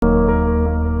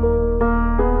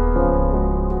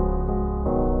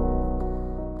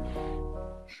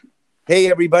Hey,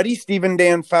 everybody, Stephen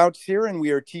Dan Fouts here, and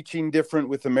we are teaching different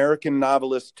with American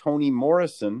novelist Toni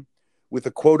Morrison with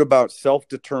a quote about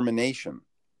self-determination.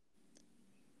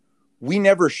 We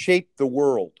never shape the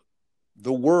world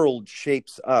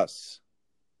shapes us.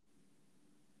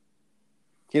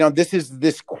 This is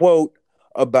this quote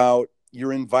about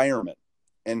your environment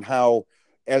and how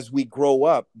as we grow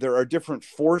up, there are different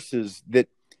forces that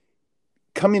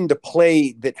come into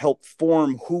play that help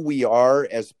form who we are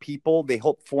as people. They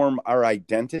help form our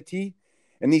identity.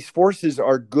 And these forces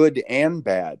are good and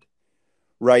bad,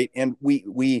 right? And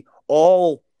we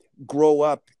all grow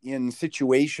up in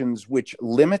situations which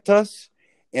limit us,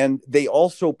 and they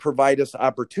also provide us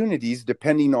opportunities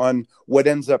depending on what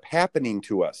ends up happening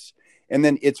to us. And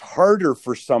then it's harder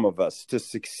for some of us to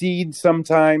succeed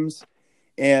sometimes,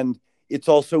 and it's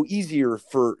also easier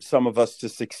for some of us to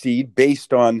succeed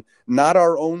based on not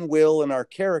our own will and our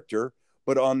character,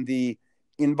 but on the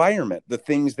environment, the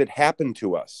things that happen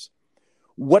to us.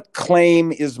 What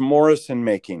claim is Morrison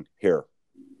making here?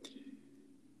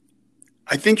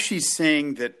 I think she's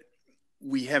saying that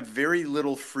we have very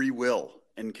little free will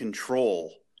and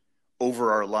control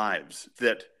over our lives,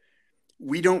 that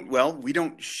we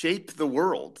don't shape the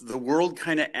world. The world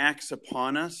kind of acts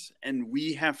upon us, and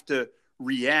we have to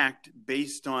react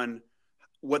based on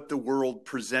what the world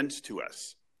presents to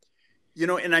us.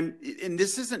 And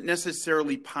this isn't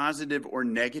necessarily positive or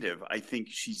negative. I think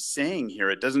she's saying here,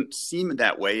 it doesn't seem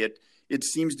that way. It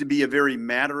seems to be a very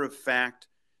matter-of-fact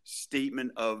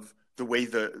statement of the way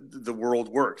the world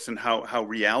works and how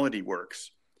reality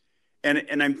works.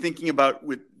 And I'm thinking about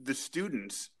with the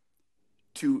students,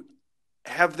 to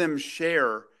have them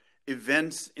share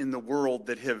events in the world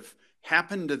that have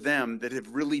happened to them that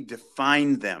have really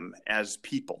defined them as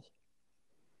people.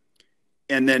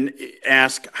 And then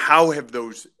ask, how have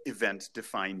those events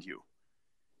defined you?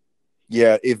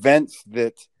 Yeah, events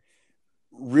that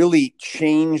really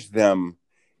change them,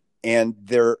 and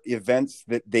they're events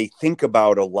that they think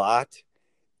about a lot,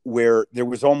 where there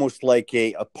was almost like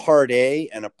a part A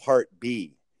and a part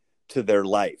B to their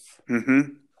life.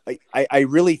 Mm-hmm. I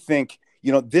really think,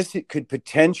 this it could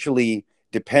potentially,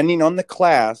 depending on the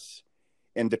class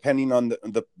and depending on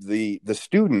the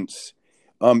students,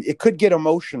 it could get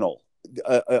emotional,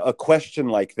 a question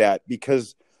like that,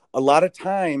 because a lot of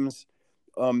times,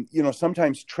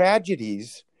 sometimes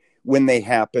tragedies, when they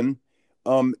happen,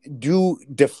 do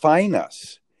define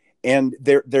us. And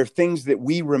they're things that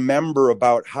we remember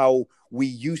about how we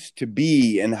used to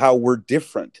be and how we're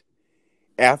different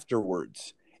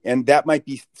afterwards. And that might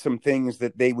be some things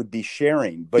that they would be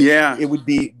sharing. But yeah, it would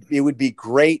be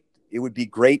great. It would be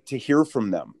great to hear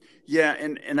from them. Yeah,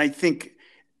 and I think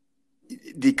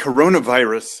the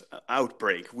coronavirus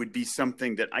outbreak would be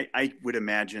something that I would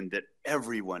imagine that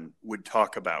everyone would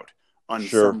talk about on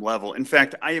Sure. some level. In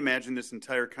fact, I imagine this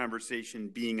entire conversation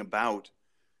being about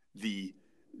the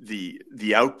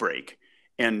outbreak.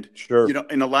 And Sure.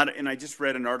 and I just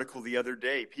read an article the other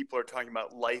day. People are talking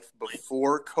about life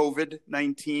before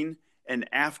COVID-19 and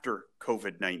after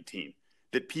COVID-19.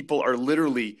 That people are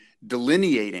literally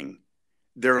delineating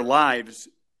their lives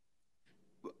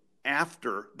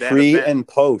after that Pre event. and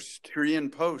post. Pre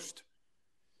and post.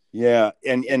 Yeah,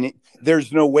 and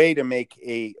there's no way to make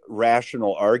a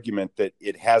rational argument that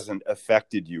it hasn't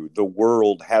affected you. The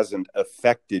world hasn't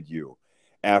affected you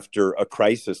after a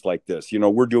crisis like this.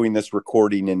 We're doing this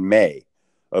recording in May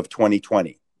of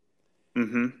 2020.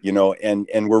 Mm-hmm.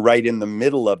 And we're right in the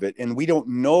middle of it, and we don't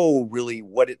know really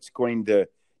what it's going to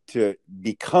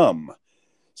become.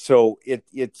 So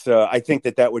it's I think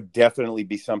that would definitely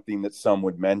be something that some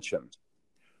would mention.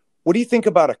 What do you think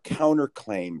about a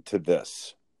counterclaim to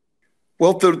this?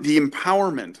 Well, the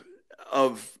empowerment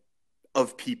of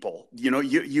people,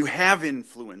 you have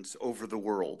influence over the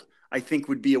world, I think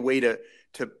would be a way to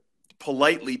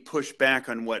politely push back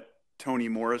on what Toni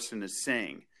Morrison is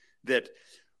saying, that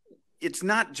it's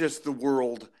not just the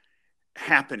world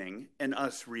happening and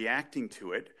us reacting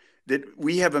to it, that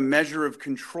we have a measure of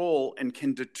control and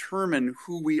can determine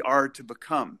who we are to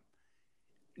become,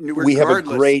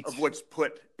 regardless of what's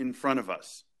put in front of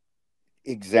us.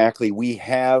 Exactly. We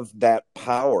have that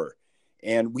power.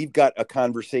 And we've got a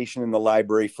conversation in the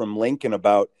library from Lincoln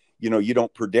about, you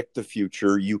don't predict the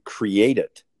future, you create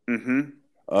it. Mm-hmm.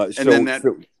 And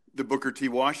then the Booker T.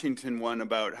 Washington one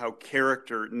about how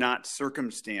character, not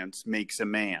circumstance, makes a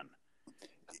man.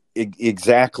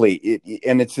 Exactly.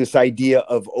 And it's this idea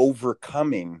of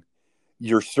overcoming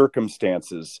your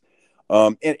circumstances.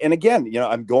 And again,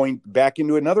 I'm going back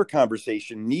into another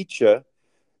conversation, Nietzsche,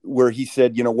 where he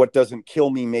said, what doesn't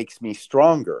kill me makes me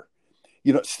stronger.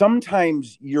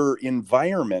 Sometimes your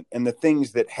environment and the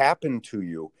things that happen to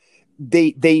you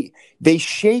they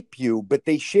shape you, but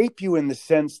they shape you in the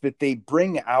sense that they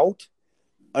bring out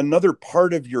another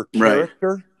part of your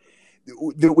character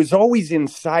that was always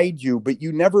inside you, but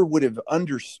you never would have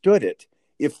understood it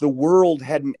if the world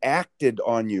hadn't acted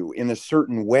on you in a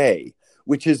certain way,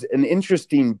 which is an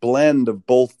interesting blend of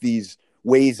both these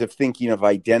ways of thinking of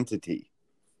identity.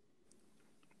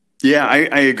 Yeah,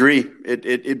 I agree.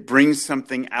 It brings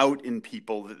something out in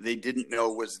people that they didn't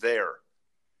know was there.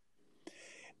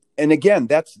 And again,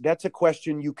 that's a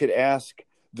question you could ask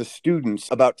the students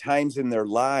about times in their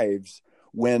lives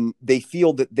when they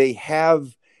feel that they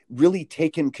have really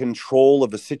taken control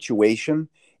of a situation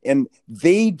and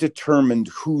they determined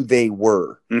who they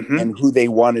were and who they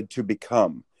wanted to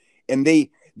become. And they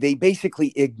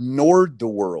basically ignored the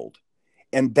world.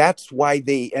 And that's why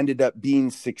they ended up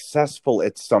being successful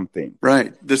at something.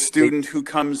 Right. The student who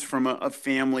comes from a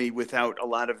family without a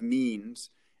lot of means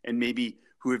and maybe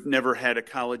who have never had a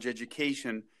college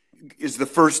education is the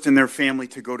first in their family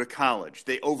to go to college.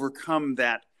 They overcome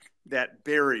that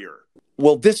barrier.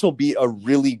 Well, this will be a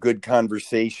really good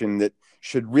conversation that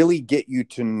should really get you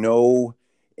to know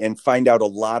and find out a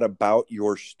lot about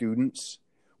your students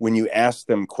when you ask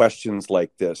them questions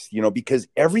like this, because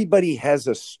everybody has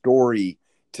a story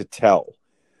to tell.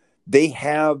 They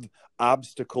have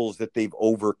obstacles that they've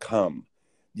overcome.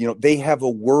 They have a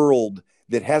world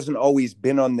that hasn't always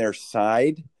been on their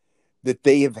side, that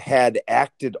they have had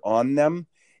acted on them,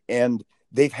 and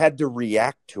they've had to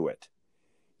react to it.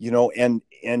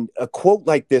 And a quote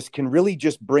like this can really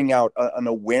just bring out an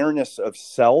awareness of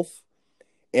self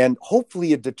and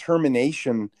hopefully a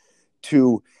determination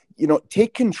to,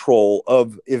 take control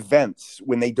of events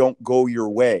when they don't go your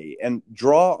way and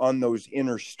draw on those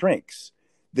inner strengths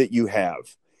that you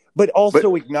have, but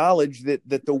also acknowledge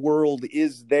that the world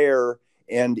is there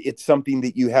and it's something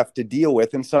that you have to deal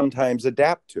with and sometimes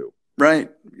adapt to.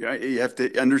 Right. You have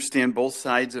to understand both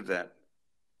sides of that.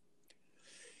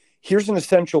 Here's an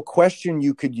essential question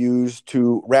you could use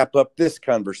to wrap up this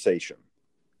conversation.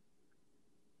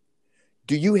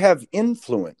 Do you have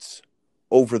influence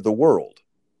over the world?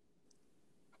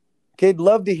 Okay, I'd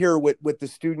love to hear what the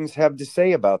students have to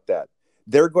say about that.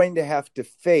 They're going to have to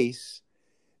face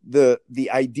the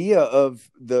idea of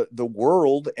the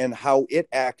world and how it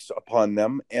acts upon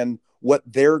them and what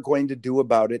they're going to do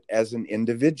about it as an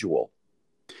individual.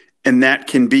 And that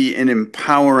can be an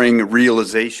empowering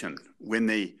realization when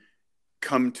they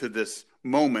come to this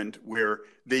moment where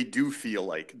they do feel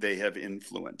like they have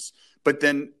influence. But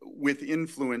then with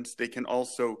influence, they can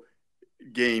also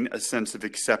gain a sense of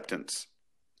acceptance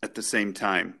at the same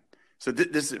time. So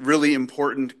this is a really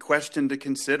important question to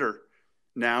consider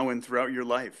now and throughout your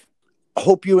life. I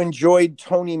hope you enjoyed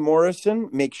Toni Morrison.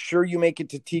 Make sure you make it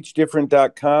to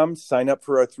teachdifferent.com. Sign up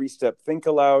for our 3-step Think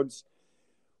Alouds.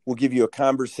 We'll give you a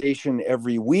conversation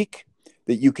every week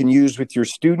that you can use with your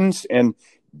students, and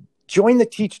join the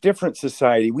Teach Different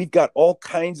Society. We've got all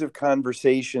kinds of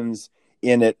conversations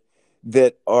in it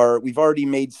that we've already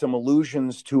made some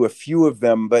allusions to a few of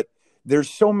them, but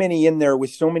there's so many in there with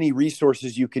so many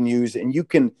resources you can use, and you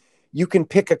can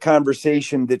pick a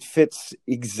conversation that fits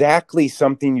exactly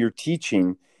something you're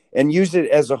teaching and use it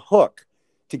as a hook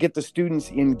to get the students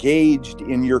engaged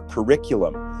in your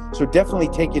curriculum. So definitely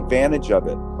take advantage of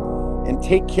it. And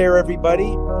take care, everybody.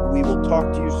 We will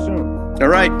talk to you soon. All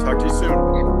right. Talk to you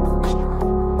soon.